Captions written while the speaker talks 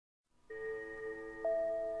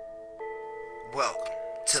Welcome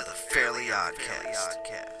to the Fairly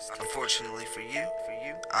Oddcast. Unfortunately for you,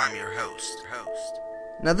 I'm your host.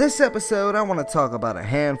 Now this episode, I want to talk about a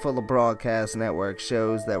handful of broadcast network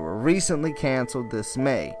shows that were recently canceled this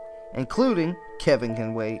May, including Kevin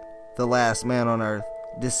Can Wait, The Last Man on Earth,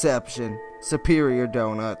 Deception, Superior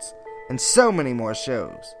Donuts, and so many more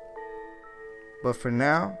shows. But for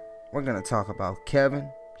now, we're going to talk about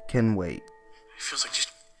Kevin Can Wait. It feels like just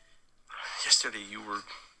yesterday you were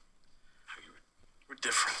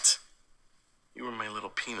different. You were my little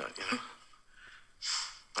peanut, you know?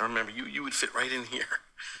 I remember you would fit right in here.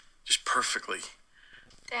 Just perfectly.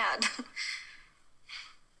 Dad.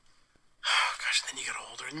 Oh, gosh, then you got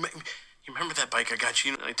older. And you remember that bike I got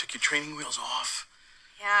you? And I took your training wheels off.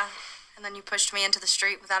 Yeah, and then you pushed me into the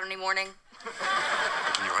street without any warning.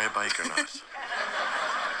 Can you ride a bike or not?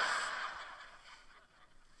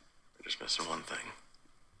 We're just missing one thing.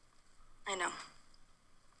 I know.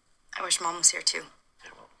 I wish Mom was here, too. Yeah,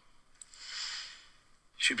 well,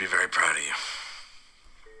 she'd be very proud of you.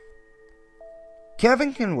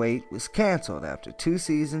 Kevin Can Wait was canceled after 2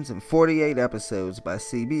 seasons and 48 episodes by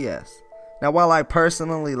CBS. Now, while I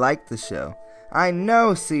personally liked the show, I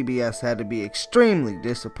know CBS had to be extremely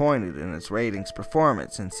disappointed in its ratings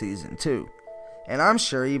performance in Season 2. And I'm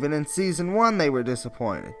sure even in Season 1 they were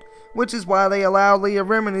disappointed, which is why they allowed Leah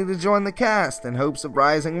Remini to join the cast in hopes of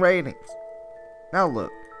rising ratings. Now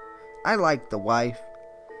look, I liked the wife,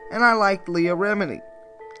 and I liked Leah Remini.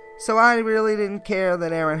 So I really didn't care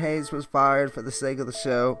that Aaron Hayes was fired for the sake of the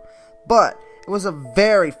show, but it was a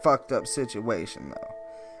very fucked up situation though,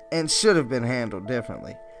 and should have been handled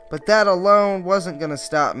differently. But that alone wasn't going to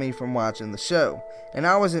stop me from watching the show, and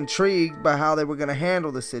I was intrigued by how they were going to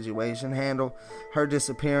handle the situation, handle her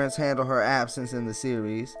disappearance, handle her absence in the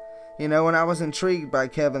series. You know, and I was intrigued by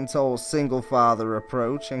Kevin's whole single father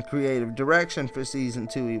approach and creative direction for Season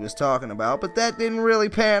 2 he was talking about, but that didn't really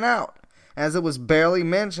pan out, as it was barely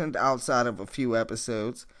mentioned outside of a few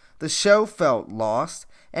episodes. The show felt lost,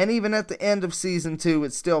 and even at the end of Season 2,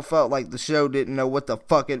 it still felt like the show didn't know what the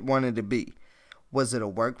fuck it wanted to be. Was it a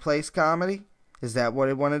workplace comedy? Is that what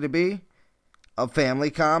it wanted to be? A family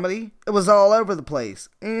comedy? It was all over the place,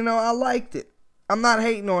 and you know, I liked it. I'm not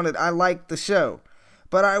hating on it, I liked the show.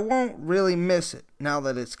 But I won't really miss it now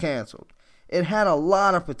that it's canceled. It had a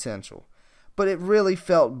lot of potential, but it really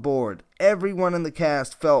felt bored. Everyone in the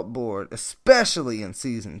cast felt bored, especially in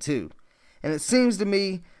Season 2. And it seems to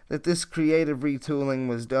me that this creative retooling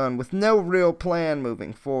was done with no real plan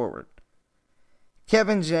moving forward.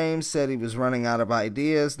 Kevin James said he was running out of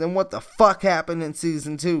ideas. Then what the fuck happened in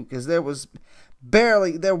Season 2? Because there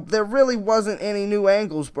really wasn't any new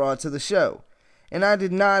angles brought to the show. And I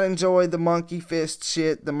did not enjoy the Monkey Fist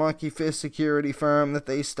shit, the Monkey Fist security firm that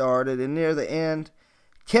they started. And near the end,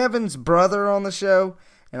 Kevin's brother on the show,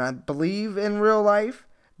 and I believe in real life,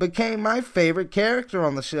 became my favorite character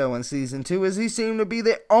on the show in Season 2, as he seemed to be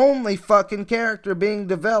the only fucking character being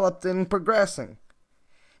developed and progressing.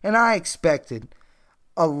 And I expected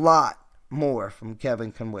a lot more from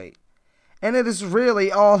Kevin Can Wait. And it is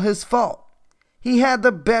really all his fault. He had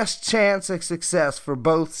the best chance of success for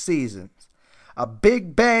both seasons. A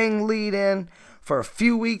big bang lead-in for a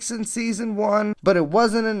few weeks in Season 1, but it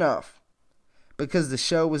wasn't enough because the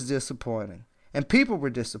show was disappointing and people were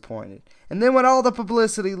disappointed. And then with all the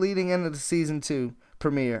publicity leading into the Season 2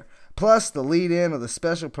 premiere, plus the lead-in of the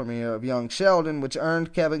special premiere of Young Sheldon, which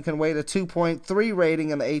earned Kevin Can Wait a 2.3 rating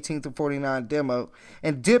in the 18 to 49 demo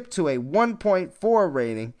and dipped to a 1.4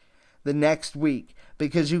 rating the next week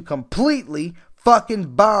because you completely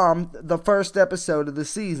fucking bombed the first episode of the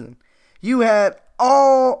season. You had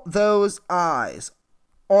all those eyes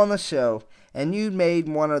on the show, and you made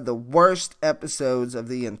one of the worst episodes of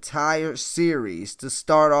the entire series to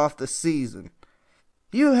start off the season.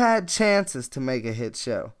 You had chances to make a hit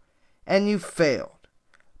show, and you failed.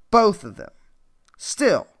 Both of them.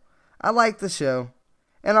 Still, I like the show,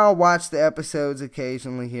 and I'll watch the episodes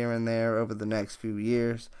occasionally here and there over the next few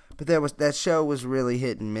years, but that show was really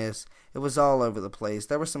hit and miss. It was all over the place.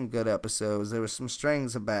 There were some good episodes. There were some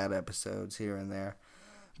strings of bad episodes here and there.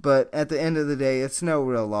 But at the end of the day, it's no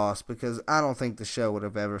real loss because I don't think the show would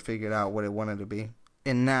have ever figured out what it wanted to be.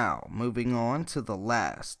 And now, moving on to The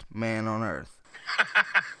Last Man on Earth.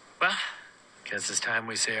 Well, guess it's time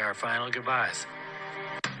we say our final goodbyes.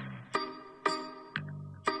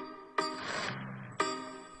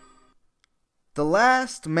 The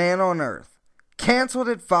Last Man on Earth. Canceled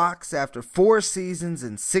at Fox after 4 seasons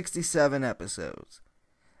and 67 episodes.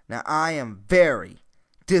 Now, I am very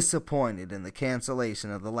disappointed in the cancellation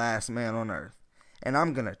of The Last Man on Earth, and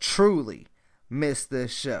I'm going to truly miss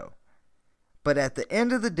this show. But at the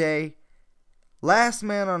end of the day, Last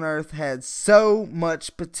Man on Earth had so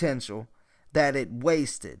much potential that it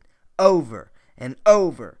wasted over and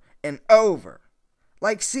over and over.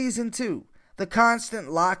 Like season 2, the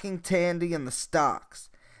constant locking Tandy in the stocks.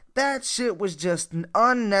 That shit was just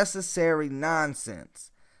unnecessary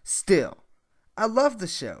nonsense. Still, I love the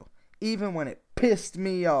show, even when it pissed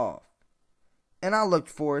me off. And I looked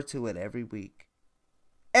forward to it every week.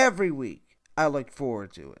 Every week, I looked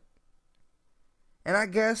forward to it. And I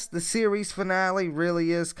guess the series finale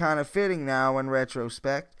really is kind of fitting now in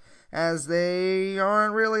retrospect, as they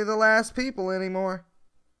aren't really the last people anymore.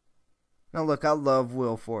 Now look, I love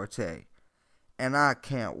Will Forte, and I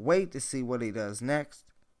can't wait to see what he does next.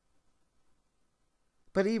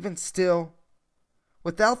 But even still,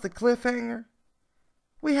 without the cliffhanger,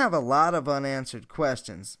 we have a lot of unanswered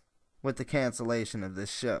questions with the cancellation of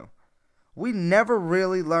this show. We never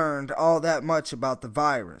really learned all that much about the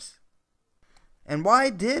virus. And why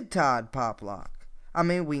did Todd pop lock? I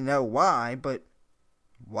mean, we know why, but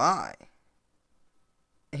why?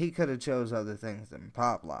 He could have chose other things than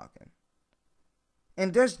pop locking.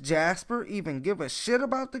 And does Jasper even give a shit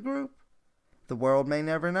about the group? The world may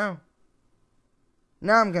never know.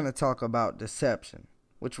 Now I'm going to talk about Deception,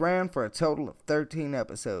 which ran for a total of 13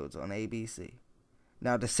 episodes on ABC.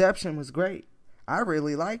 Now, Deception was great. I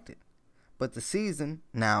really liked it. But the season,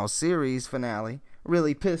 now series finale,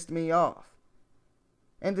 really pissed me off.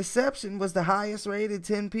 And Deception was the highest rated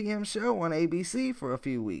 10 p.m. show on ABC for a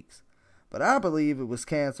few weeks. But I believe it was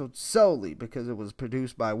canceled solely because it was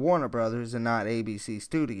produced by Warner Brothers and not ABC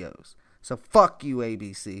Studios. So fuck you,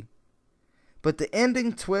 ABC. But the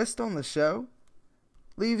ending twist on the show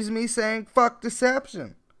leaves me saying fuck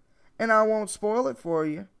Deception. And I won't spoil it for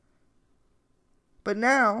you. But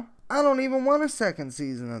now, I don't even want a second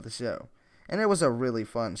season of the show. And it was a really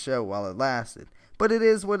fun show while it lasted. But it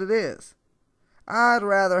is what it is. I'd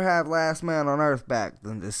rather have Last Man on Earth back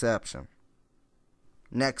than Deception.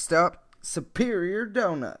 Next up, Superior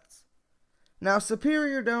Donuts. Now,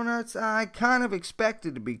 Superior Donuts, I kind of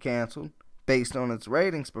expected to be canceled, based on its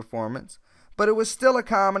ratings performance, but it was still a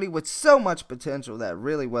comedy with so much potential that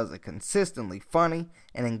really was a consistently funny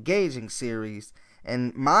and engaging series,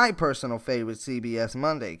 and my personal favorite CBS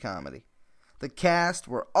Monday comedy. The cast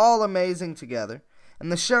were all amazing together,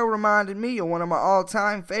 and the show reminded me of one of my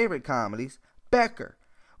all-time favorite comedies, Becker,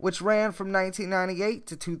 which ran from 1998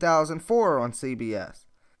 to 2004 on CBS.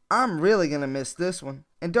 I'm really going to miss this one,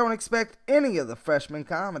 and don't expect any of the freshman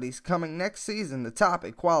comedies coming next season to top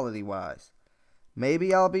it quality-wise.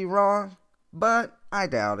 Maybe I'll be wrong, but I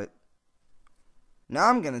doubt it. Now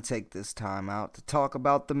I'm going to take this time out to talk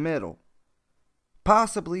about The Middle,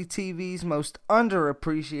 possibly TV's most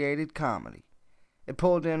underappreciated comedy. It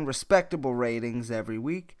pulled in respectable ratings every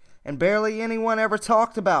week, and barely anyone ever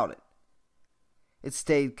talked about it. It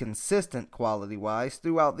stayed consistent quality-wise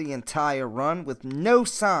throughout the entire run with no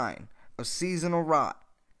sign of seasonal rot,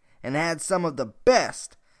 and had some of the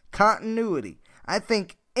best continuity I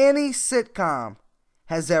think any sitcom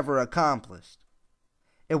has ever accomplished.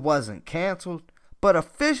 It wasn't canceled, but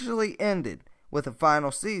officially ended with a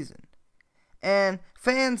final season. And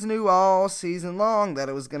fans knew all season long that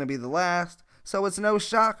it was going to be the last, so it's no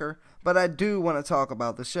shocker, but I do want to talk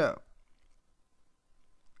about the show.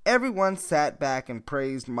 Everyone sat back and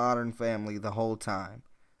praised Modern Family the whole time,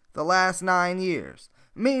 the last 9 years.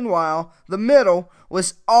 Meanwhile, The Middle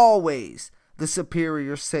was always the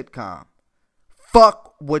superior sitcom.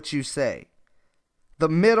 Fuck what you say. The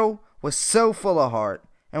Middle was so full of heart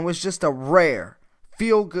and was just a rare,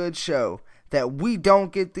 feel-good show that we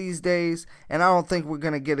don't get these days, and I don't think we're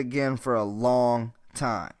going to get again for a long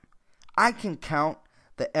time. I can count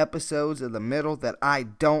the episodes of The Middle that I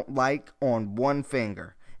don't like on one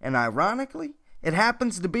finger. And ironically, it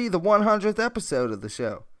happens to be the 100th episode of the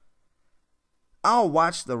show. I'll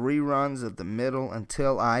watch the reruns of The Middle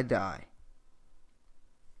until I die.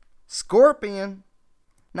 Scorpion.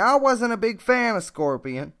 Now, I wasn't a big fan of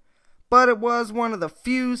Scorpion, but it was one of the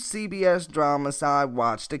few CBS dramas I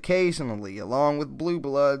watched occasionally, along with Blue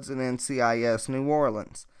Bloods and NCIS New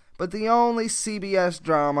Orleans. But the only CBS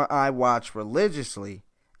drama I watch religiously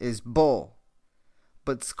is Bull.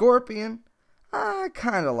 But Scorpion, I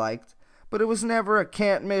kinda liked, but it was never a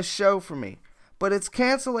can't-miss show for me. But its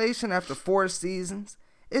cancellation after 4 seasons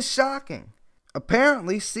is shocking.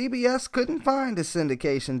 Apparently, CBS couldn't find a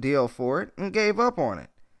syndication deal for it and gave up on it.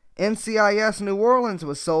 NCIS New Orleans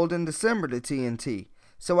was sold in December to TNT,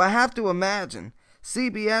 so I have to imagine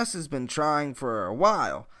CBS has been trying for a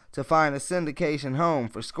while to find a syndication home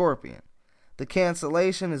for Scorpion. The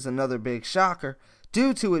cancellation is another big shocker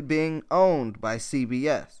due to it being owned by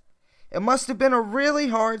CBS. It must have been a really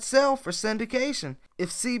hard sell for syndication if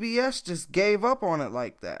CBS just gave up on it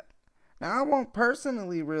like that. Now, I won't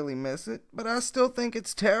personally really miss it, but I still think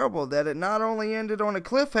it's terrible that it not only ended on a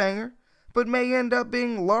cliffhanger, but may end up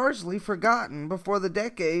being largely forgotten before the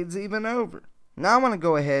decade's even over. Now I want to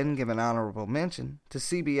go ahead and give an honorable mention to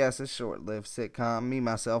CBS's short-lived sitcom Me,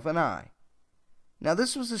 Myself, and I. Now,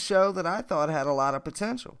 this was a show that I thought had a lot of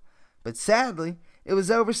potential, but sadly, it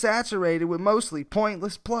was oversaturated with mostly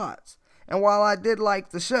pointless plots. And while I did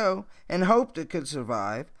like the show and hoped it could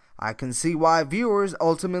survive, I can see why viewers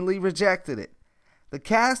ultimately rejected it. The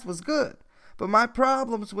cast was good, but my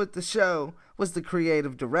problems with the show was the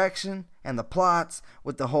creative direction and the plots,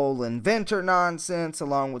 with the whole inventor nonsense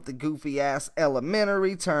along with the goofy-ass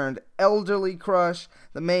elementary turned elderly crush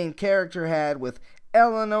the main character had with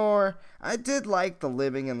Eleanor. I did like the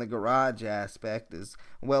living in the garage aspect, as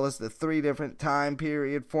well as the 3 different time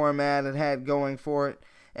period format it had going for it.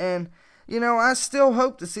 And, I still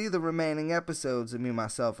hope to see the remaining episodes of Me,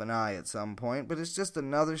 Myself, and I at some point, but it's just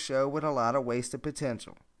another show with a lot of wasted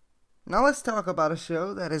potential. Now let's talk about a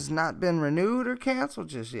show that has not been renewed or canceled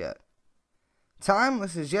just yet.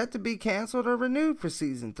 Timeless is yet to be canceled or renewed for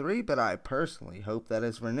Season 3, but I personally hope that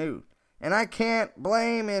it's renewed. And I can't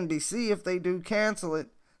blame NBC if they do cancel it,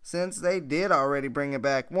 since they did already bring it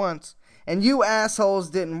back once, and you assholes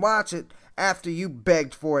didn't watch it after you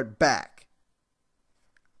begged for it back.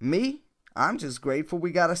 Me? I'm just grateful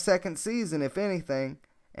we got a second season, if anything,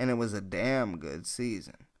 and it was a damn good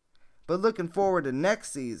season. But looking forward to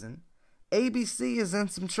next season, ABC is in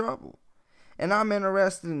some trouble, and I'm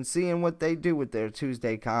interested in seeing what they do with their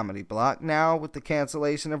Tuesday comedy block now with the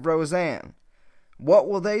cancellation of Roseanne. What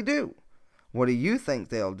will they do? What do you think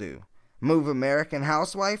they'll do? Move American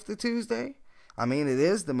Housewife to Tuesday? I mean, it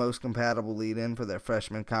is the most compatible lead-in for their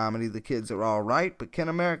freshman comedy, The Kids Are All Right, but can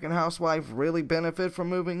American Housewife really benefit from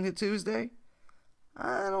moving to Tuesday?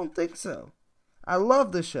 I don't think so. I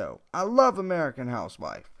love the show. I love American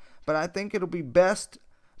Housewife, but I think it'll be best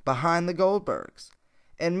behind the Goldbergs.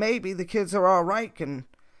 And maybe The Kids Are All Right can,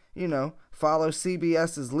 follow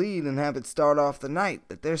CBS's lead and have it start off the night,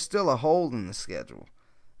 but there's still a hole in the schedule.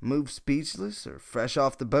 Move Speechless or Fresh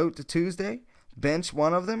Off the Boat to Tuesday? Bench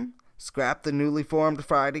one of them? Scrap the newly formed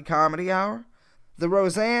Friday Comedy Hour? The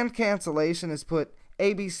Roseanne cancellation has put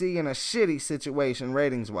ABC in a shitty situation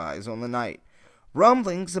ratings-wise on the night.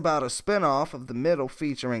 Rumblings about a spinoff of The Middle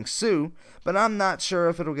featuring Sue, but I'm not sure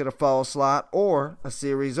if it'll get a fall slot or a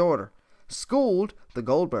series order. Schooled, the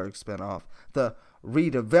Goldberg spinoff, the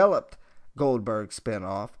redeveloped Goldberg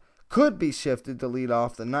spinoff, could be shifted to lead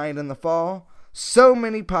off the night in the fall. So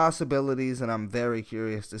many possibilities, and I'm very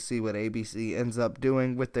curious to see what ABC ends up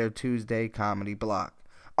doing with their Tuesday comedy block.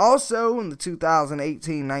 Also, in the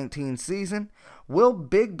 2018-19 season, will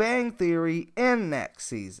Big Bang Theory end next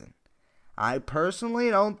season? I personally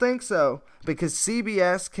don't think so, because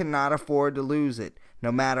CBS cannot afford to lose it,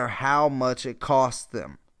 no matter how much it costs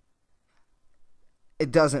them.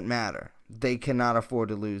 It doesn't matter. They cannot afford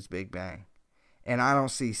to lose Big Bang. And I don't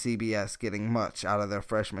see CBS getting much out of their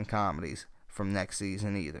freshman comedies from next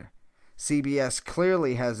season either. CBS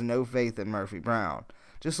clearly has no faith in Murphy Brown.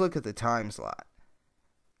 Just look at the time slot.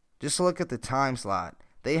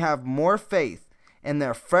 They have more faith in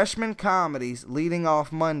their freshman comedies leading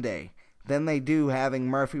off Monday than they do having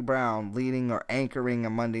Murphy Brown leading or anchoring a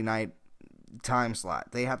Monday night time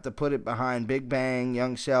slot. They have to put it behind Big Bang,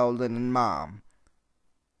 Young Sheldon, and Mom,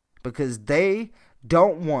 because they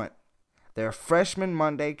don't want their freshman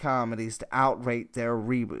Monday comedies to outrate their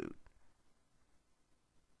reboot.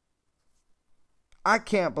 I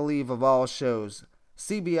can't believe, of all shows,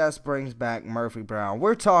 CBS brings back Murphy Brown.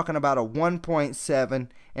 We're talking about a 1.7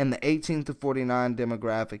 in the 18 to 49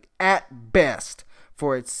 demographic at best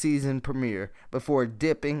for its season premiere, before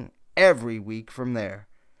dipping every week from there.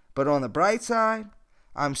 But on the bright side,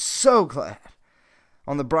 I'm so glad.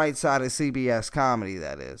 On the bright side of CBS comedy,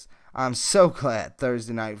 that is. I'm so glad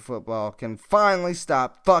Thursday Night Football can finally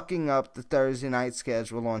stop fucking up the Thursday night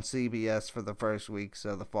schedule on CBS for the first weeks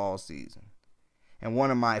of the fall season. And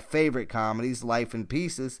one of my favorite comedies, Life in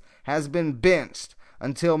Pieces, has been benched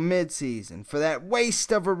until mid-season for that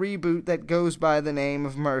waste of a reboot that goes by the name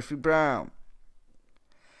of Murphy Brown.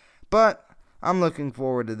 But I'm looking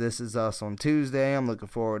forward to This Is Us on Tuesday. I'm looking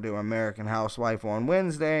forward to American Housewife on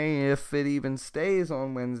Wednesday, if it even stays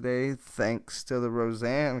on Wednesday, thanks to the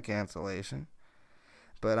Roseanne cancellation.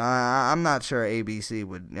 But I'm not sure ABC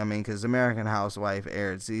would, because American Housewife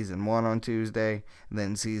aired Season 1 on Tuesday,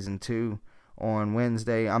 then Season 2 on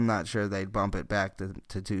Wednesday. I'm not sure they'd bump it back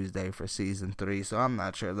to Tuesday for Season 3, so I'm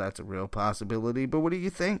not sure that's a real possibility. But what do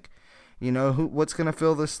you think? What's going to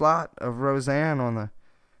fill the slot of Roseanne on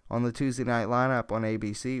on the Tuesday night lineup on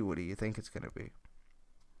ABC, what do you think it's going to be?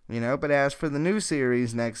 But as for the new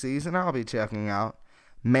series next season, I'll be checking out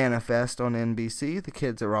Manifest on NBC, The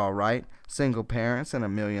Kids Are Alright, Single Parents, and A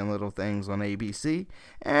Million Little Things on ABC,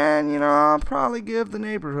 and, I'll probably give The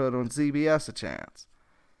Neighborhood on CBS a chance.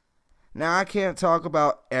 Now, I can't talk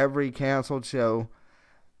about every canceled show,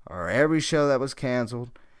 or every show that was canceled,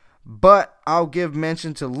 but I'll give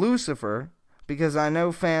mention to Lucifer, because I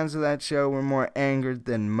know fans of that show were more angered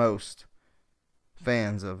than most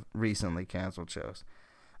fans of recently canceled shows.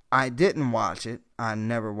 I didn't watch it. I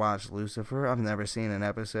never watched Lucifer. I've never seen an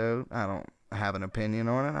episode. I don't have an opinion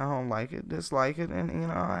on it. I don't like it, dislike it,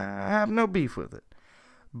 and, I have no beef with it.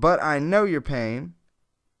 But I know your pain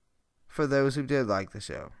for those who did like the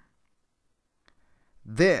show.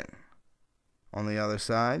 Then, on the other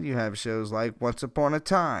side, you have shows like Once Upon a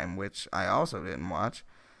Time, which I also didn't watch.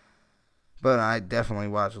 But I definitely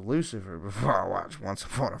watched Lucifer before I watched Once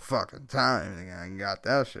Upon a fucking Time. I got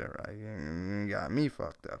that shit right. You got me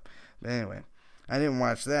fucked up. But anyway, I didn't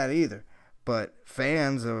watch that either. But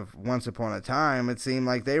fans of Once Upon a Time, it seemed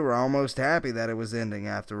like they were almost happy that it was ending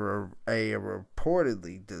after a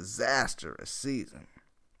reportedly disastrous season.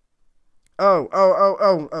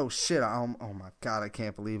 Oh, shit. Oh my God, I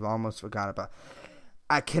can't believe I almost forgot about it.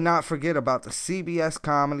 I cannot forget about the CBS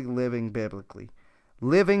comedy Living Biblically.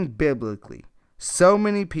 Living Biblically. So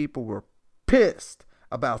many people were pissed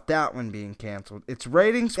about that one being canceled. Its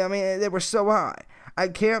ratings, they were so high. I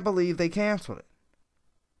can't believe they canceled it.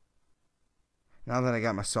 Now that I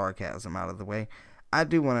got my sarcasm out of the way, I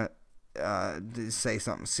do want to say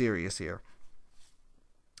something serious here.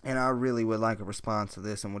 And I really would like a response to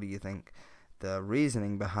this, and what do you think the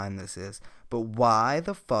reasoning behind this is? But why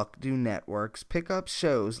the fuck do networks pick up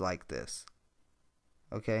shows like this?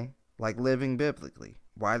 Okay? Like Living Biblically.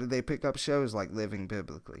 Why do they pick up shows like Living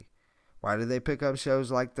Biblically? Why do they pick up shows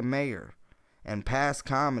like The Mayor? And past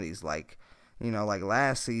comedies like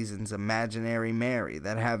last season's Imaginary Mary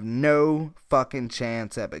that have no fucking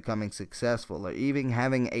chance at becoming successful or even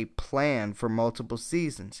having a plan for multiple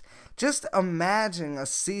seasons. Just imagine a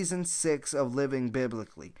season 6 of Living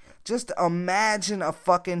Biblically. Just imagine a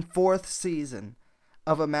fucking 4th season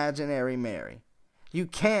of Imaginary Mary. You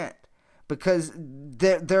can't. Because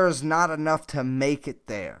there's not enough to make it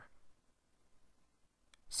there.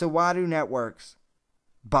 So why do networks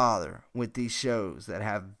bother with these shows that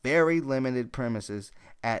have very limited premises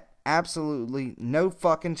at absolutely no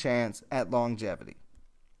fucking chance at longevity?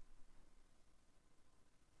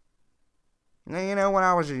 Now, when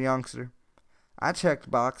I was a youngster, I checked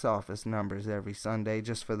box office numbers every Sunday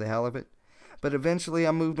just for the hell of it. But eventually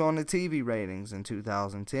I moved on to TV ratings in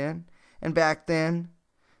 2010. And back then,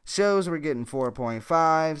 shows were getting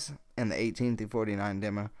 4.5s in the 18 through 49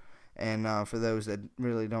 demo. And for those that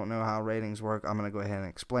really don't know how ratings work, I'm going to go ahead and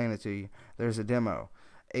explain it to you. There's a demo,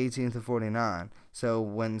 18 to 49. So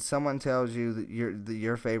when someone tells you that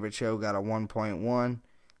your favorite show got a 1.1,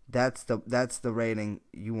 that's the rating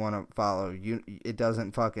you want to follow. It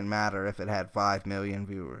doesn't fucking matter if it had 5 million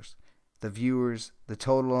viewers. The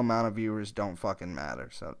total amount of viewers don't fucking matter.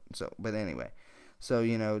 But anyway. So,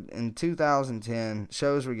 in 2010,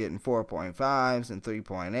 shows were getting 4.5s and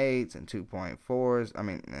 3.8s and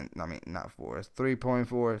 2.4s. Not 4s,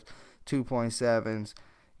 3.4s,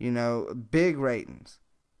 2.7s, big ratings.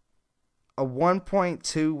 A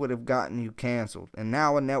 1.2 would have gotten you canceled. And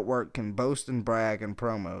now a network can boast and brag in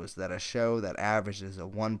promos that a show that averages a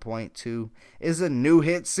 1.2 is a new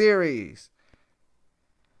hit series.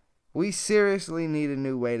 We seriously need a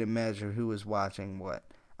new way to measure who is watching what.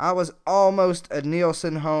 I was almost a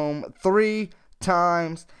Nielsen home 3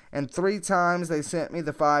 times, and 3 times they sent me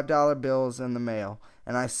the $5 bills in the mail,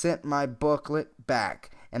 and I sent my booklet back,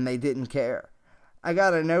 and they didn't care. I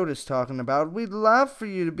got a notice talking about, we'd love for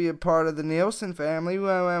you to be a part of the Nielsen family,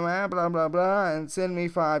 blah, blah, blah, blah, and send me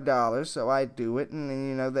 $5, so I do it,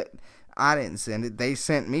 and that I didn't send it, they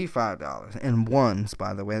sent me $5, and ones,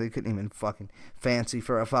 by the way, they couldn't even fucking fancy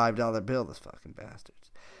for a $5 bill, those fucking bastards.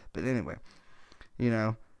 But anyway,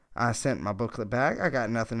 I sent my booklet back. I got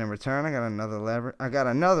nothing in return. I got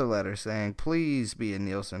another letter saying, please be a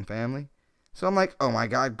Nielsen family. So I'm like, oh my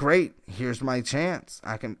God, great. Here's my chance.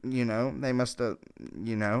 I can, they must have,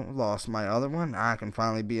 lost my other one. I can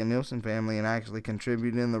finally be a Nielsen family and actually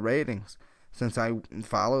contribute in the ratings since I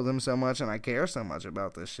follow them so much and I care so much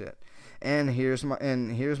about this shit. And here's my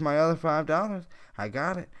other $5. I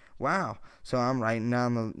got it. Wow. So I'm writing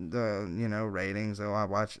down the ratings. So I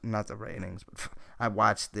watch, not the ratings, but I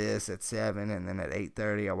watched this at 7, and then at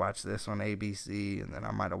 8:30 I watched this on ABC, and then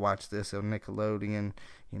I might have watched this on Nickelodeon.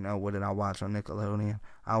 What did I watch on Nickelodeon?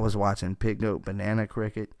 I was watching Pig Goat Banana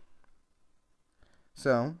Cricket.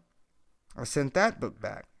 So, I sent that book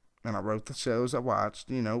back. And I wrote the shows I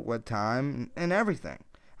watched, what time and everything.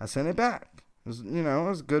 I sent it back. It was, it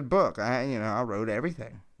was a good book. I wrote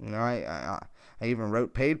everything. I even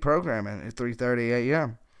wrote paid programming at 3:30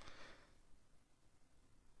 a.m.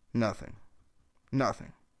 Nothing.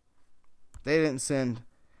 They didn't send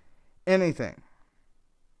anything.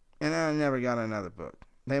 And I never got another book.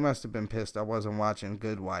 They must have been pissed I wasn't watching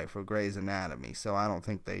Good Wife or Grey's Anatomy, so I don't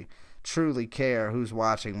think they truly care who's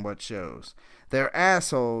watching what shows. They're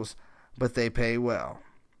assholes, but they pay well.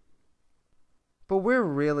 But we're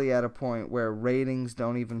really at a point where ratings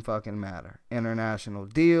don't even fucking matter. International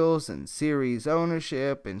deals and series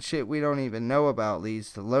ownership and shit we don't even know about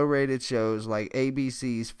leads to low-rated shows like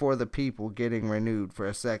ABC's For the People getting renewed for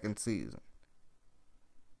a second season.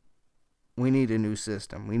 We need a new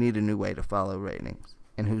system. We need a new way to follow ratings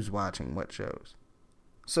and who's watching what shows.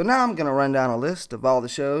 So now I'm going to run down a list of all the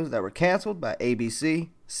shows that were canceled by ABC,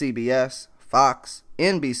 CBS, Fox,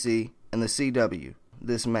 NBC, and the CW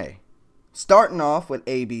this May. Starting off with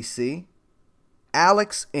ABC,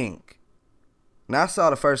 Alex Inc. Now I saw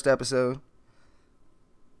the first episode.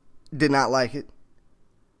 Did not like it.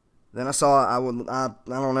 Then I saw, I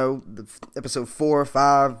don't know, episode 4,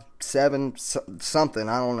 5, 7, something,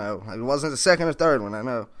 I don't know. It wasn't the second or third one, I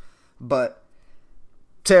know. But,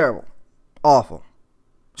 terrible. Awful.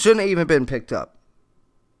 Shouldn't have even been picked up.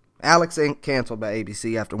 Alex Inc. canceled by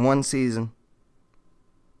ABC after one season.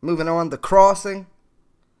 Moving on, The Crossing.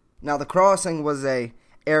 Now, The Crossing was a,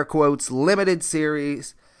 air quotes, limited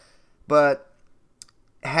series. But,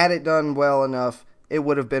 had it done well enough, it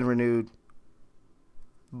would have been renewed.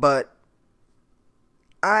 But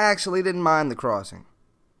I actually didn't mind The Crossing.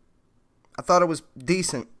 I thought it was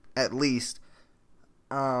decent, at least.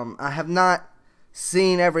 I have not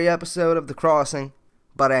seen every episode of The Crossing,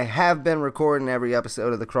 but I have been recording every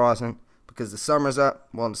episode of The Crossing because the summer's up.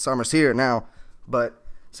 Well, the summer's here now, but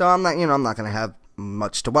so I'm not going to have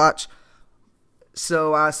much to watch.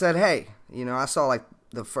 So I said, hey, I saw like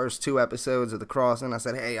the first 2 episodes of The Crossing. I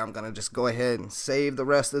said, hey, I'm going to just go ahead and save the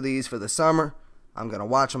rest of these for the summer. I'm going to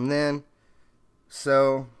watch them then.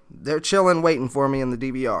 So, they're chilling, waiting for me in the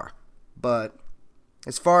DVR. But,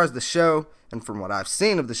 as far as the show, and from what I've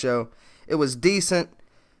seen of the show, it was decent.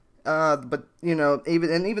 But,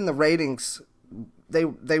 even the ratings, they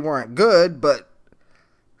weren't good, but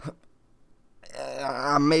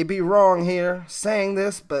I may be wrong here saying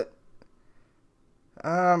this, but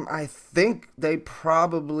I think they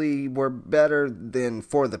probably were better than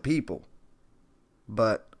For the People.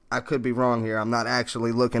 But I could be wrong here. I'm not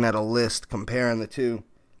actually looking at a list comparing the two.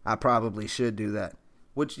 I probably should do that.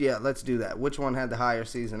 Let's do that. Which one had the higher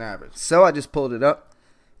season average? So I just pulled it up.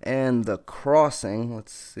 And The Crossing,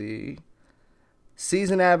 let's see.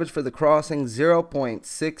 Season average for The Crossing,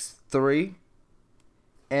 0.63.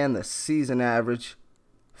 And the season average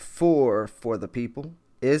for the People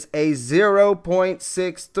is a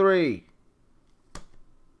 0.63.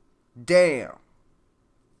 Damn.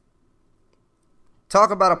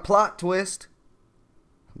 Talk about a plot twist.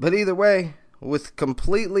 But either way, with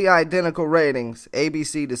completely identical ratings,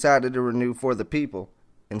 ABC decided to renew For the People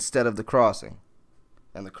instead of The Crossing.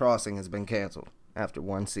 And The Crossing has been canceled after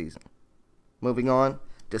one season. Moving on,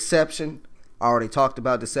 Deception. I already talked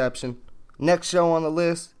about Deception. Next show on the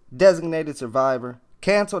list, Designated Survivor.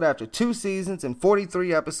 Canceled after 2 seasons and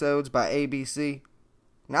 43 episodes by ABC.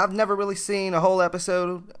 Now, I've never really seen a whole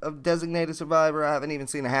episode of Designated Survivor. I haven't even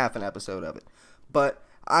seen a half an episode of it. But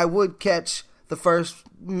I would catch the first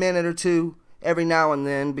minute or two every now and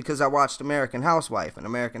then because I watched American Housewife. And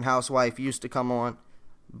American Housewife used to come on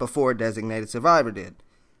before Designated Survivor did.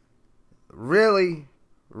 Really,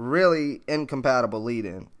 really incompatible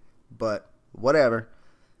lead-in. But whatever.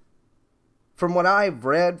 From what I've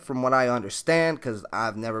read, from what I understand, because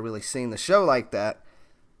I've never really seen the show like that,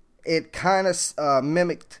 it kind of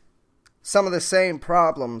mimicked some of the same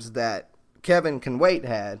problems that Kevin Can Wait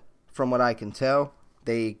had. From what I can tell,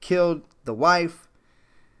 they killed the wife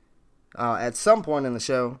at some point in the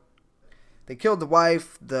show. They killed the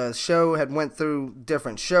wife. The show had went through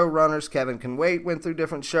different showrunners. Kevin Can Wait went through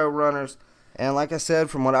different showrunners. And like I said,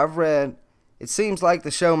 from what I've read, it seems like the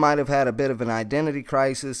show might have had a bit of an identity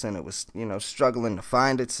crisis and it was, struggling to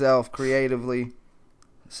find itself creatively.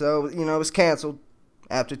 So, it was canceled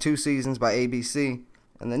after 2 seasons by ABC.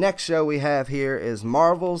 And the next show we have here is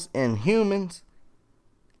Marvel's Inhumans.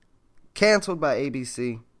 Canceled by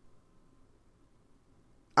ABC.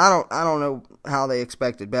 I don't know how they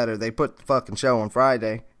expected better. They put the fucking show on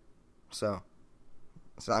Friday. So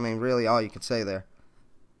I mean, really all you can say there.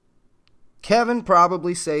 Kevin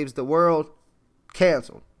Probably Saves the World.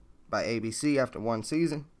 Canceled by ABC after 1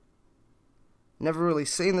 season. Never really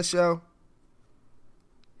seen the show.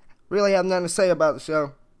 Really have nothing to say about the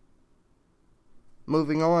show.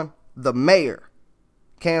 Moving on. The Mayor.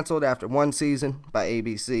 Canceled after 1 season by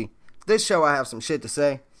ABC. This show I have some shit to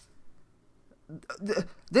say.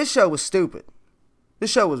 This show was stupid.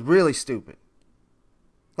 This show was really stupid.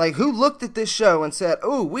 Like, who looked at this show and said,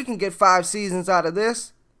 ooh, we can get 5 seasons out of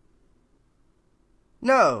this?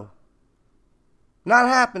 No. Not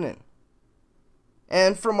happening.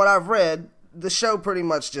 And from what I've read, the show pretty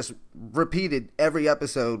much just repeated. Every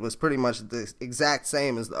episode was pretty much the exact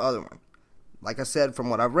same as the other one. Like I said, from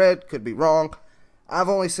what I've read, could be wrong. I've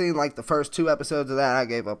only seen like the first 2 episodes of that. I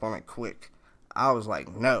gave up on it quick. I was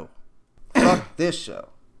like, no. Fuck this show.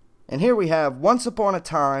 And here we have Once Upon a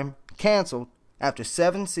Time, canceled after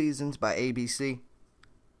 7 seasons by ABC.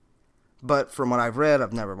 But from what I've read,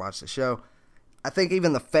 I've never watched the show. I think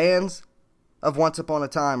even the fans of Once Upon a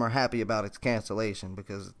Time are happy about its cancellation,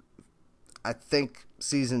 because I think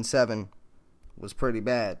season 7 was pretty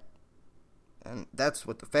bad. And that's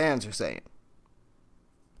what the fans are saying.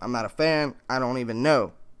 I'm not a fan. I don't even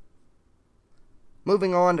know.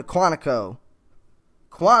 Moving on to Quantico.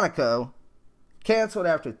 Quantico, canceled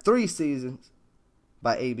after 3 seasons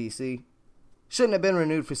by ABC. Shouldn't have been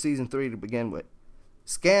renewed for season 3 to begin with.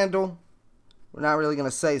 Scandal. We're not really going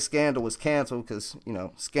to say Scandal was canceled because,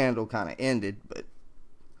 Scandal kind of ended.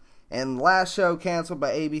 And the last show canceled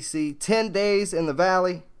by ABC, 10 Days in the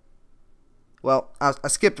Valley. Well, I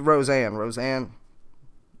skipped Roseanne. Roseanne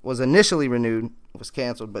was initially renewed, was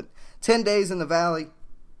canceled, but 10 Days in the Valley,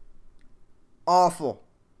 awful.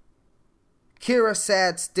 Kira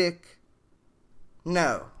Sad Stick,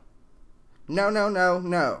 no. No.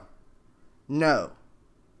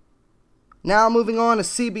 Now moving on to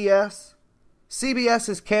CBS. CBS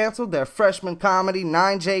has canceled their freshman comedy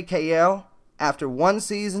 9JKL after 1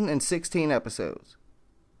 season and 16 episodes.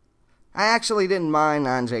 I actually didn't mind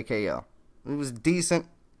 9JKL. It was decent.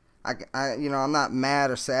 I'm not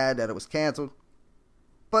mad or sad that it was canceled,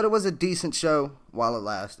 but it was a decent show while it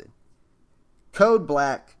lasted. Code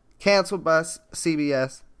Black, canceled by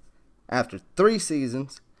CBS after 3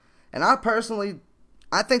 seasons, and I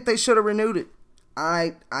think they should have renewed it.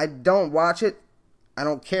 I don't watch it. I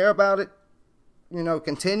don't care about it,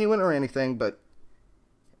 continuing or anything, but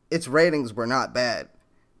its ratings were not bad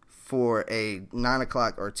for a 9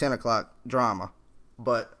 o'clock or 10 o'clock drama,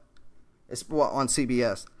 but it's on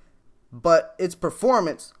CBS. But its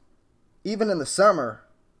performance, even in the summer,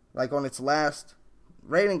 like on its last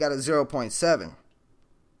rating, got a 0.7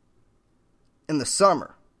 in the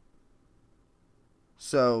summer.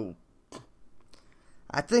 So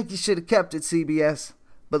I think you should have kept it CBS.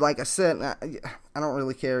 But like I said, I don't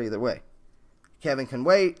really care either way. Kevin Can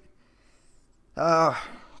Wait.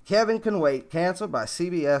 Kevin Can Wait, canceled by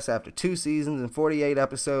CBS after 2 seasons and 48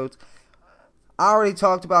 episodes. I already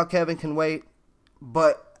talked about Kevin Can Wait,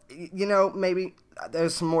 but maybe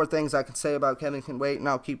there's some more things I can say about Kevin Can Wait, and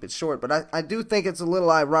I'll keep it short. But I do think it's a little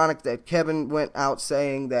ironic that Kevin went out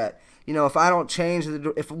saying that,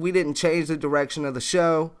 if we didn't change the direction of the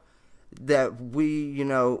show, that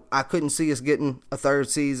I couldn't see us getting a 3rd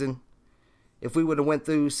season. If we would have went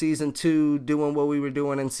through season 2 doing what we were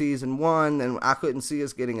doing in season 1, then I couldn't see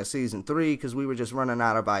us getting a season 3 because we were just running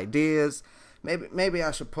out of ideas. Maybe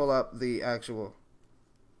I should pull up the actual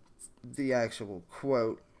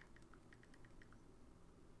quote.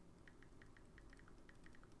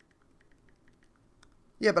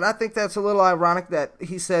 Yeah, but I think that's a little ironic that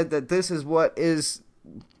he said that this is what is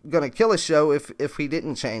going to kill a show if he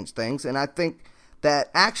didn't change things. And I think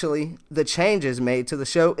that actually the changes made to the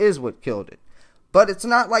show is what killed it. But it's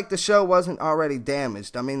not like the show wasn't already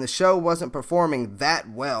damaged. I mean, the show wasn't performing that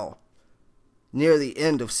well near the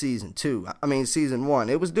end of season 1.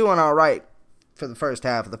 It was doing all right for the first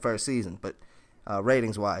half of the first season, but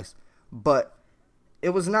ratings-wise. But it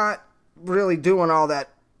was not really doing all that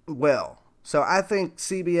well. So I think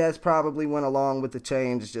CBS probably went along with the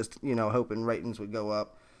change, just, hoping ratings would go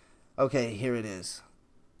up. Okay, here it is.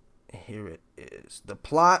 The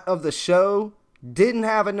plot of the show didn't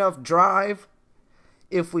have enough drive.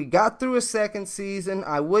 If we got through a 2nd season,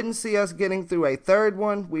 I wouldn't see us getting through a 3rd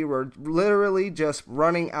one. We were literally just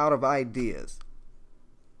running out of ideas.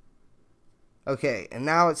 Okay, and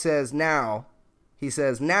now it says now. He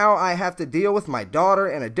says, now I have to deal with my daughter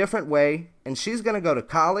in a different way, and she's going to go to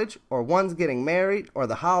college, or one's getting married, or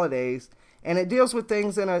the holidays, and it deals with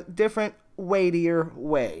things in a different, weightier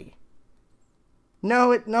way.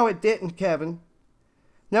 No, it didn't, Kevin.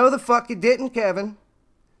 No, the fuck it didn't, Kevin.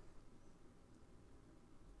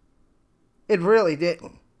 It really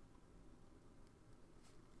didn't.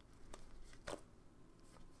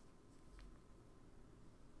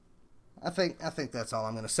 I think that's all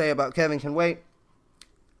I'm going to say about Kevin Can Wait.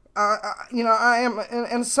 I am,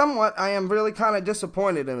 and somewhat, I am really kind of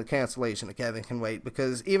disappointed in the cancellation of Kevin Can Wait,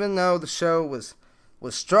 because even though the show was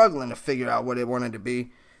struggling to figure out what it wanted to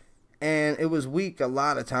be, and it was weak a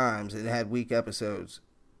lot of times, it had weak episodes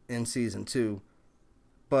in season 2,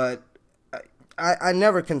 but I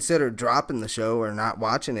never considered dropping the show or not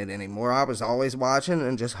watching it anymore. I was always watching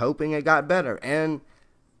and just hoping it got better. And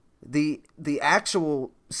the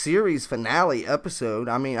actual series finale episode,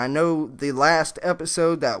 I mean, I know the last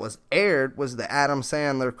episode that was aired was the Adam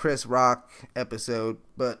Sandler Chris Rock episode,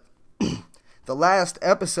 but the last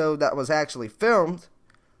episode that was actually filmed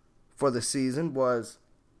for the season was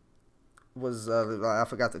I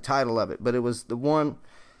forgot the title of it, but it was the one.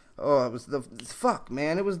 Oh, it was the fuck,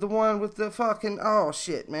 man. It was the one with the fucking, oh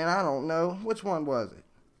shit, man. I don't know. Which one was it?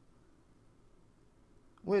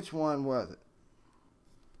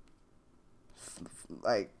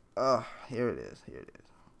 Like, here it is.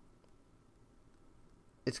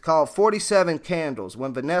 It's called 47 Candles.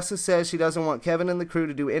 When Vanessa says she doesn't want Kevin and the crew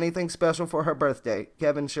to do anything special for her birthday,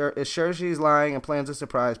 Kevin is sure she's lying and plans a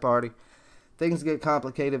surprise party. Things get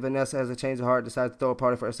complicated. Vanessa has a change of heart, decides to throw a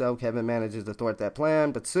party for herself. Kevin manages to thwart that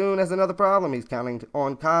plan, but soon has another problem. He's counting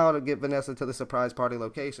on Kyle to get Vanessa to the surprise party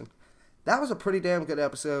location. That was a pretty damn good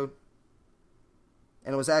episode.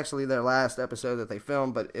 And it was actually their last episode that they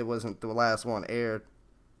filmed, but it wasn't the last one aired.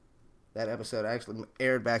 That episode actually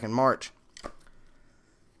aired back in March.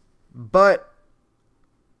 But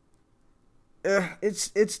it's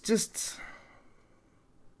just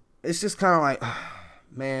kind of like,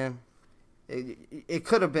 man, it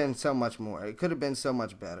could have been so much more. It could have been so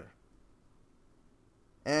much better.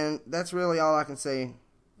 And that's really all I can say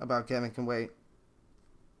about Kevin Can Wait.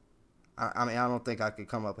 I mean, I don't think I could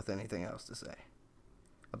come up with anything else to say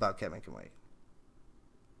about Kevin Can Wait.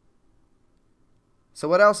 So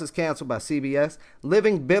what else is canceled by CBS?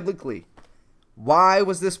 Living Biblically. Why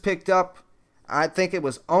was this picked up? I think it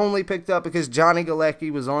was only picked up because Johnny Galecki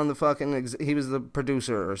was on the fucking, he was the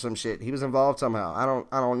producer or some shit. He was involved somehow. I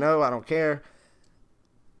don't know. I don't care.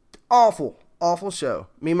 Awful show.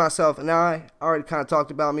 Me, Myself, and I already kind of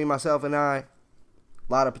talked about Me, Myself, and I. A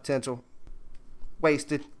lot of potential.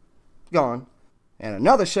 Wasted. Gone. And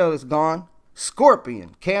another show that's gone.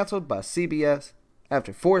 Scorpion. Canceled by CBS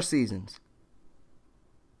after 4 seasons.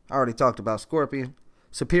 I already talked about Scorpion.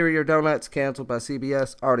 Superior Donuts. Canceled by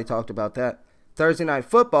CBS. Already talked about that. Thursday Night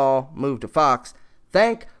Football moved to Fox.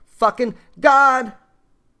 Thank fucking God.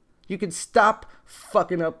 You can stop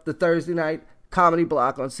fucking up the Thursday night comedy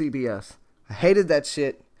block on CBS. I hated that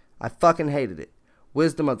shit. I fucking hated it.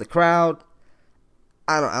 Wisdom of the Crowd.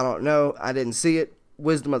 I don't know. I didn't see it.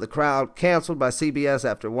 Wisdom of the Crowd canceled by CBS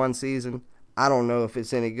after 1 season. I don't know if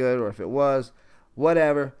it's any good or if it was.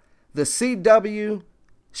 Whatever. The CW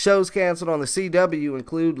shows canceled on the CW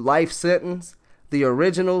include Life Sentence, The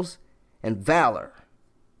Originals, and Valor.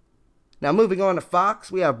 Now moving on to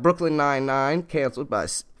Fox, we have Brooklyn Nine-Nine canceled by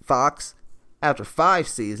Fox after 5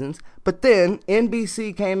 seasons, but then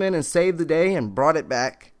NBC came in and saved the day and brought it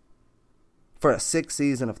back for a 6th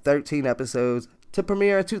season of 13 episodes to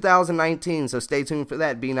premiere in 2019, so stay tuned for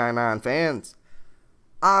that, B99 fans.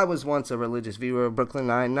 I was once a religious viewer of Brooklyn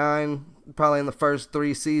Nine-Nine, probably in the first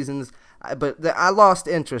 3 seasons, but I lost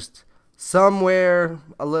interest somewhere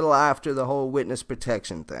a little after the whole witness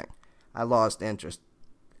protection thing. I lost interest.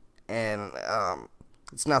 And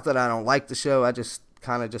it's not that I don't like the show. I just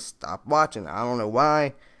kind of stopped watching it. I don't know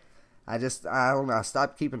why. I don't know. I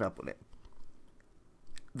stopped keeping up with it.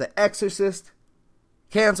 The Exorcist,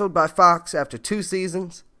 canceled by Fox after 2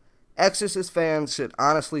 seasons. Exorcist fans should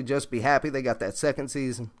honestly just be happy they got that 2nd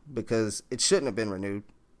season because it shouldn't have been renewed.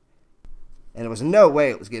 And there was no way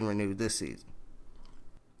it was getting renewed this season.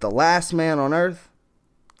 The Last Man on Earth,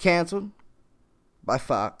 canceled by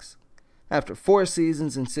Fox after 4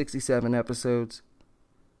 seasons and 67 episodes.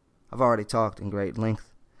 I've already talked in great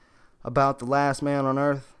length about The Last Man on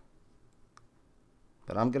Earth,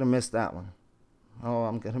 but I'm going to miss that one. Oh,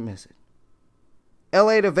 I'm going to miss it.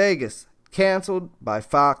 LA to Vegas, canceled by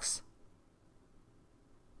Fox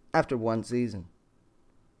after 1 season.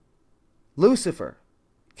 Lucifer,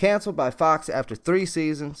 canceled by Fox after 3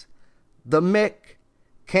 seasons. The Mick,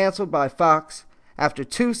 canceled by Fox after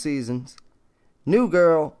 2 seasons. New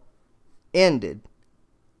Girl ended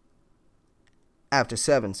after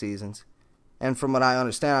 7 seasons. And from what I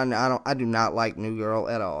understand, I do not like New Girl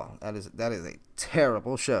at all. That is a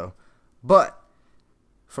terrible show. But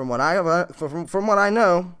from what I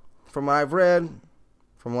know, from what I've read,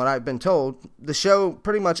 from what I've been told, the show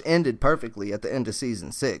pretty much ended perfectly at the end of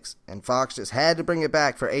season 6, and Fox just had to bring it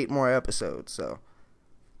back for 8 more episodes. So,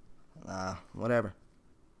 whatever.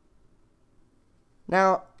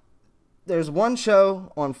 Now, there's one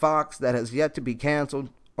show on Fox that has yet to be canceled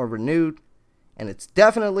or renewed, and it's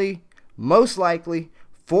definitely, most likely,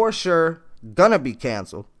 for sure, gonna be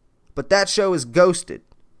canceled. But that show is Ghosted.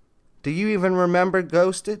 Do you even remember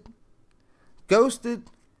Ghosted? Ghosted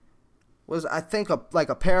was, I think, like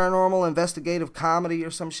a paranormal investigative comedy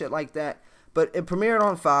or some shit like that. But it premiered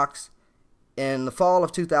on Fox in the fall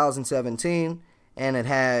of 2017, and it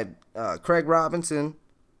had Craig Robinson,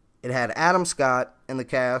 it had Adam Scott in the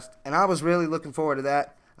cast, and I was really looking forward to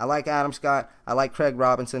that. I like Adam Scott, I like Craig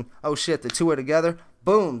Robinson. Oh shit, the two are together?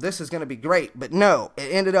 Boom, this is going to be great. But no,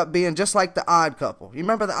 it ended up being just like The Odd Couple. You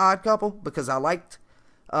remember The Odd Couple? Because I liked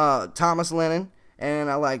Thomas Lennon, and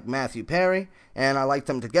I liked Matthew Perry, and I liked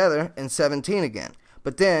them together in 17 again.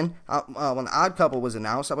 But then, when The Odd Couple was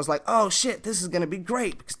announced, I was like, oh shit, this is going to be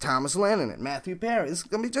great, because Thomas Lennon and Matthew Perry, this is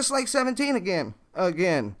going to be just like 17 again.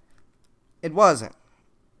 It wasn't.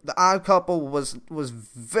 The Odd Couple was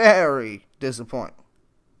very disappointing.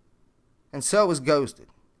 And so was Ghosted.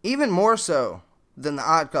 Even more so than The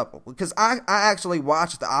Odd Couple, because I actually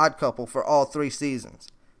watched The Odd Couple for all 3 seasons.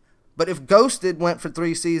 But if Ghosted went for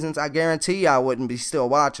 3 seasons, I guarantee I wouldn't be still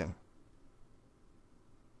watching.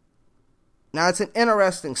 Now, it's an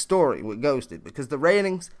interesting story with Ghosted, because the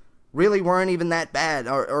ratings really weren't even that bad,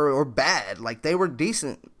 or bad. Like, they were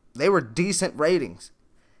decent. They were decent ratings.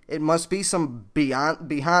 It must be some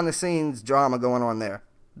behind-the-scenes drama going on there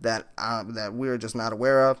that we're just not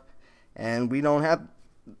aware of, and we don't have,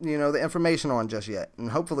 the information on just yet.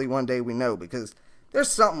 And hopefully one day we know, because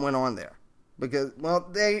there's something went on there. Because, well,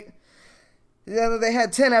 they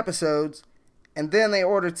had 10 episodes, and then they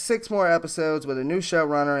ordered 6 more episodes with a new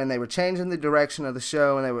showrunner, and they were changing the direction of the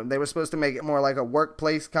show, and they were supposed to make it more like a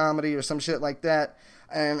workplace comedy or some shit like that.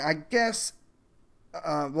 And I guess,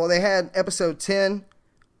 they had episode 10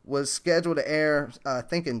 was scheduled to air, I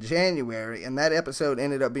think, in January, and that episode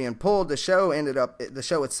ended up being pulled. The show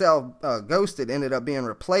itself, Ghosted, ended up being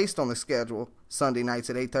replaced on the schedule Sunday nights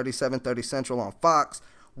at 8:30, 7:30 Central on Fox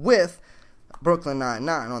with Brooklyn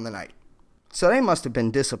Nine-Nine on the night. So they must have been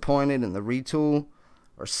disappointed in the retool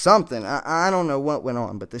or something. I don't know what went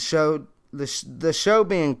on, but the show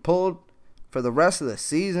being pulled for the rest of the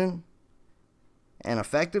season and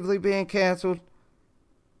effectively being canceled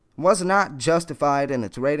was not justified in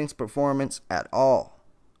its ratings performance at all.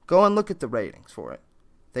 Go and look at the ratings for it.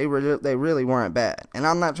 They really weren't bad. And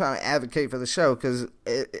I'm not trying to advocate for the show, because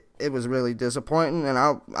it was really disappointing, and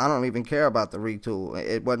I don't even care about the retool.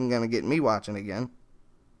 It wasn't going to get me watching again.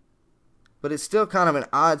 But it's still kind of an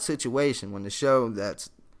odd situation when the show that's,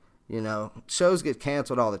 shows get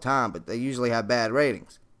canceled all the time, but they usually have bad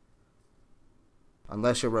ratings.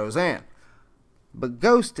 Unless you're Roseanne. But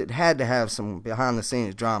Ghosted had to have some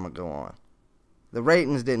behind-the-scenes drama go on. The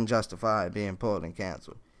ratings didn't justify it being pulled and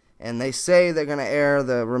canceled. And they say they're going to air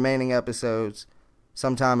the remaining episodes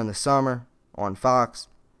sometime in the summer on Fox.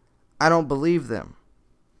 I don't believe them.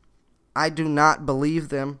 I do not believe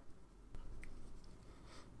them.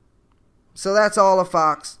 So that's all of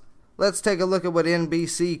Fox. Let's take a look at what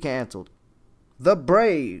NBC canceled. The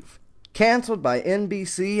Brave, canceled by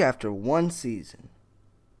NBC after 1 season.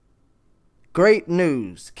 Great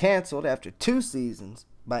News, canceled after 2 seasons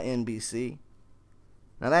by NBC.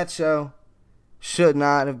 Now that show should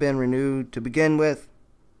not have been renewed to begin with.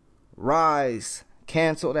 Rise,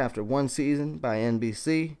 canceled after 1 season by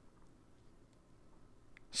NBC.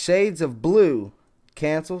 Shades of Blue,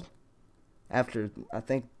 canceled after, I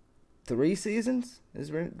think, 3 seasons?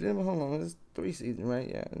 Hold on, it's 3 seasons, right?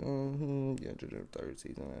 Yeah. Yeah, 3rd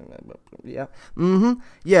season. Yeah.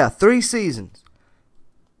 Yeah, 3 seasons.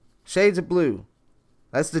 Shades of Blue.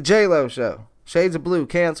 That's the J-Lo show. Shades of Blue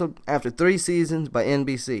canceled after 3 seasons by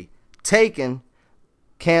NBC. Taken,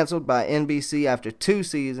 canceled by NBC after 2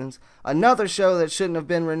 seasons. Another show that shouldn't have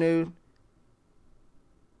been renewed.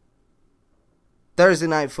 Thursday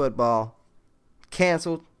Night Football,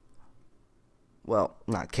 canceled. Well,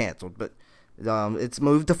 not canceled, but it's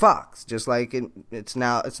moved to Fox. Just like it's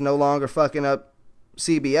no longer fucking up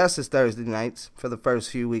CBS's Thursday nights for the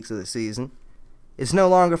first few weeks of the season. It's no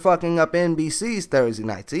longer fucking up NBC's Thursday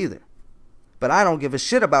nights either. But I don't give a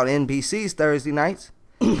shit about NBC's Thursday nights,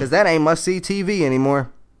 because that ain't must-see TV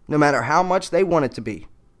anymore, no matter how much they want it to be.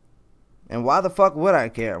 And why the fuck would I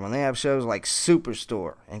care when they have shows like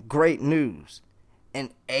Superstore and Great News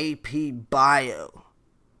and AP Bio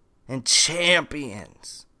and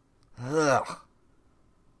Champions? Ugh.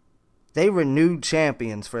 They renewed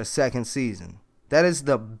Champions for a 2nd season. That is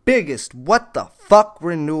the biggest what the fuck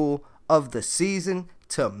renewal of the season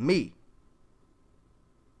to me.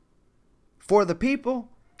 For the People,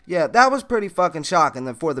 yeah, that was pretty fucking shocking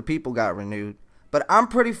that For the People got renewed. But I'm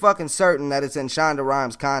pretty fucking certain that it's in Shonda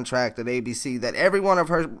Rhimes' contract at ABC that every one of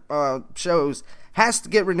her shows has to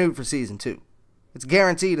get renewed for season 2. It's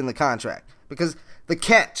guaranteed in the contract. Because The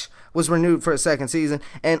Catch was renewed for a second season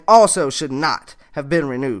and also should not have been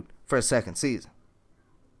renewed for a second season.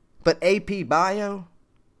 But AP Bio?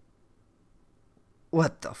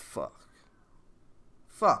 What the fuck?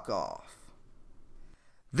 Fuck off.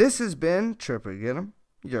 This has been Tripper Getem,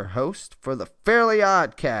 your host for the Fairly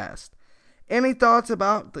Odd Cast. Any thoughts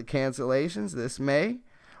about the cancellations this May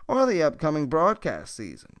or the upcoming broadcast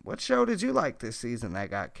season? What show did you like this season that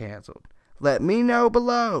got canceled? Let me know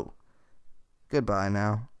below. Goodbye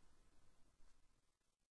now.